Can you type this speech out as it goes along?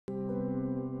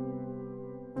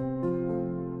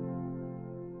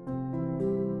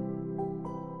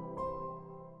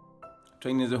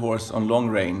Training the horse on long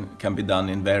rein can be done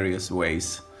in various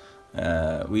ways.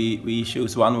 We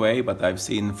choose one way, but I've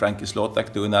seen Frankie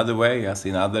Slotak do another way. I've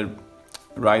seen other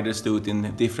riders do it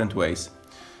in different ways.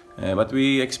 But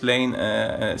we explain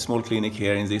a small clinic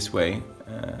here in this way.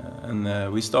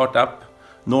 We start up,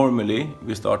 normally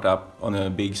we start up on a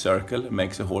big circle,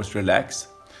 makes the horse relax.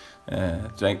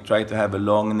 Try to have a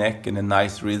long neck and a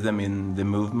nice rhythm in the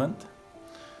movement.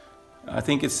 I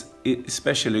think it's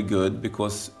especially good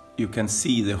because you can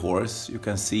see the horse, you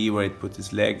can see where it puts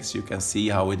its legs, you can see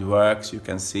how it works, you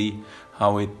can see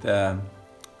how it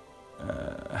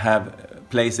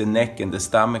plays the neck and the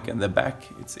stomach and the back.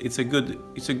 It's a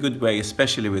good way,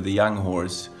 especially with the young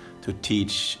horse, to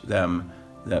teach them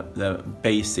the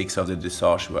basics of the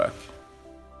dressage work.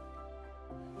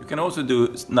 You can also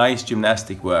do nice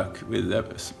gymnastic work with a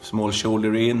small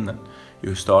shoulder in.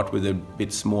 You start with a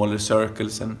bit smaller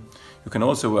circles, and you can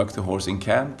also work the horse in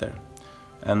canter.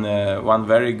 And one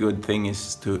very good thing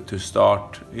is to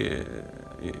start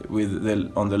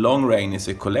on the long rein is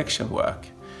a collection work.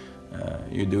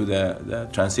 You do the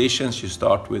transitions, you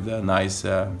start with a nice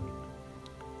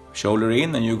shoulder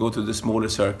in and you go to the smaller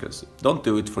circles. Don't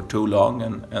do it for too long,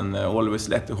 and always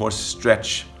let the horse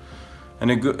stretch. And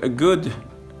a good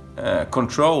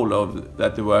control of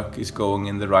that the work is going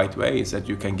in the right way is that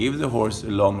you can give the horse a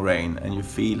long rein and you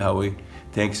feel how he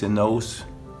takes a nose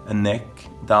and neck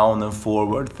down and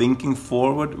forward, thinking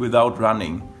forward without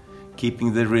running,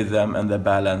 keeping the rhythm and the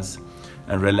balance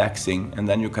and relaxing, and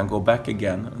then you can go back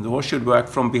again. And the horse should work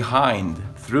from behind,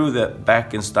 through the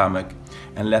back and stomach,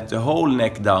 and let the whole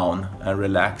neck down and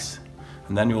relax.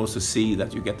 And then you also see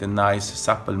that you get a nice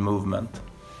supple movement.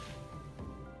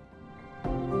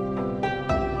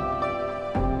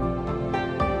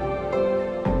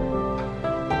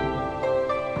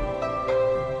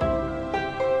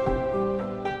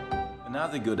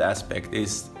 Another good aspect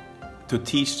is to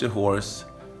teach the horse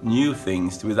new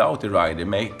things without the rider.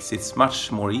 Makes it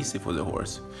much more easy for the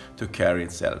horse to carry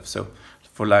itself. So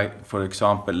for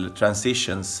example,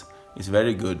 transitions is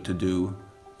very good to do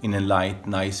in a light,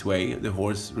 nice way. The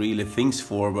horse really thinks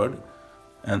forward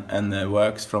and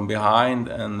works from behind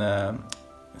and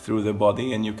through the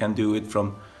body, and you can do it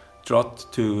from trot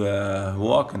to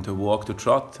walk and to walk to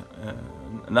trot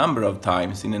a number of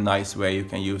times in a nice way. You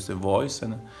can use the voice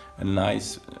and a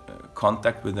nice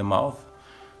contact with the mouth.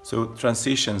 So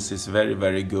transitions is very,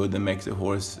 very good and makes the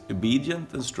horse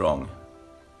obedient and strong.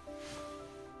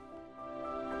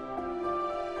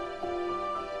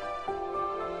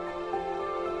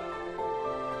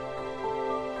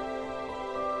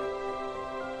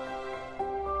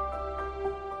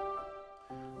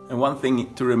 And one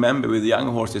thing to remember with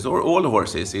young horses, or all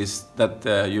horses, is that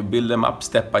you build them up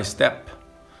step by step.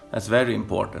 That's very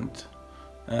important.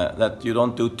 That you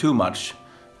don't do too much.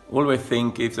 Always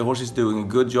think if the horse is doing a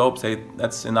good job, say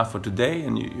that's enough for today,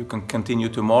 and you can continue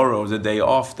tomorrow or the day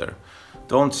after.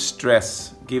 Don't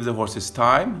stress, give the horses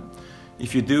time.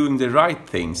 If you're doing the right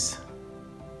things,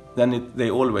 then they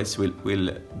always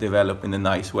will develop in a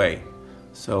nice way.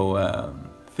 So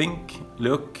think,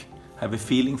 look, have a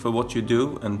feeling for what you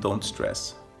do, and don't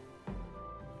stress.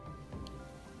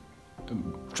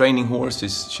 Training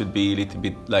horses should be a little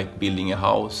bit like building a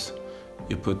house.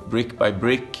 You put brick by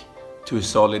brick to a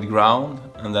solid ground,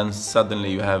 and then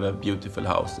suddenly you have a beautiful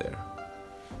house there.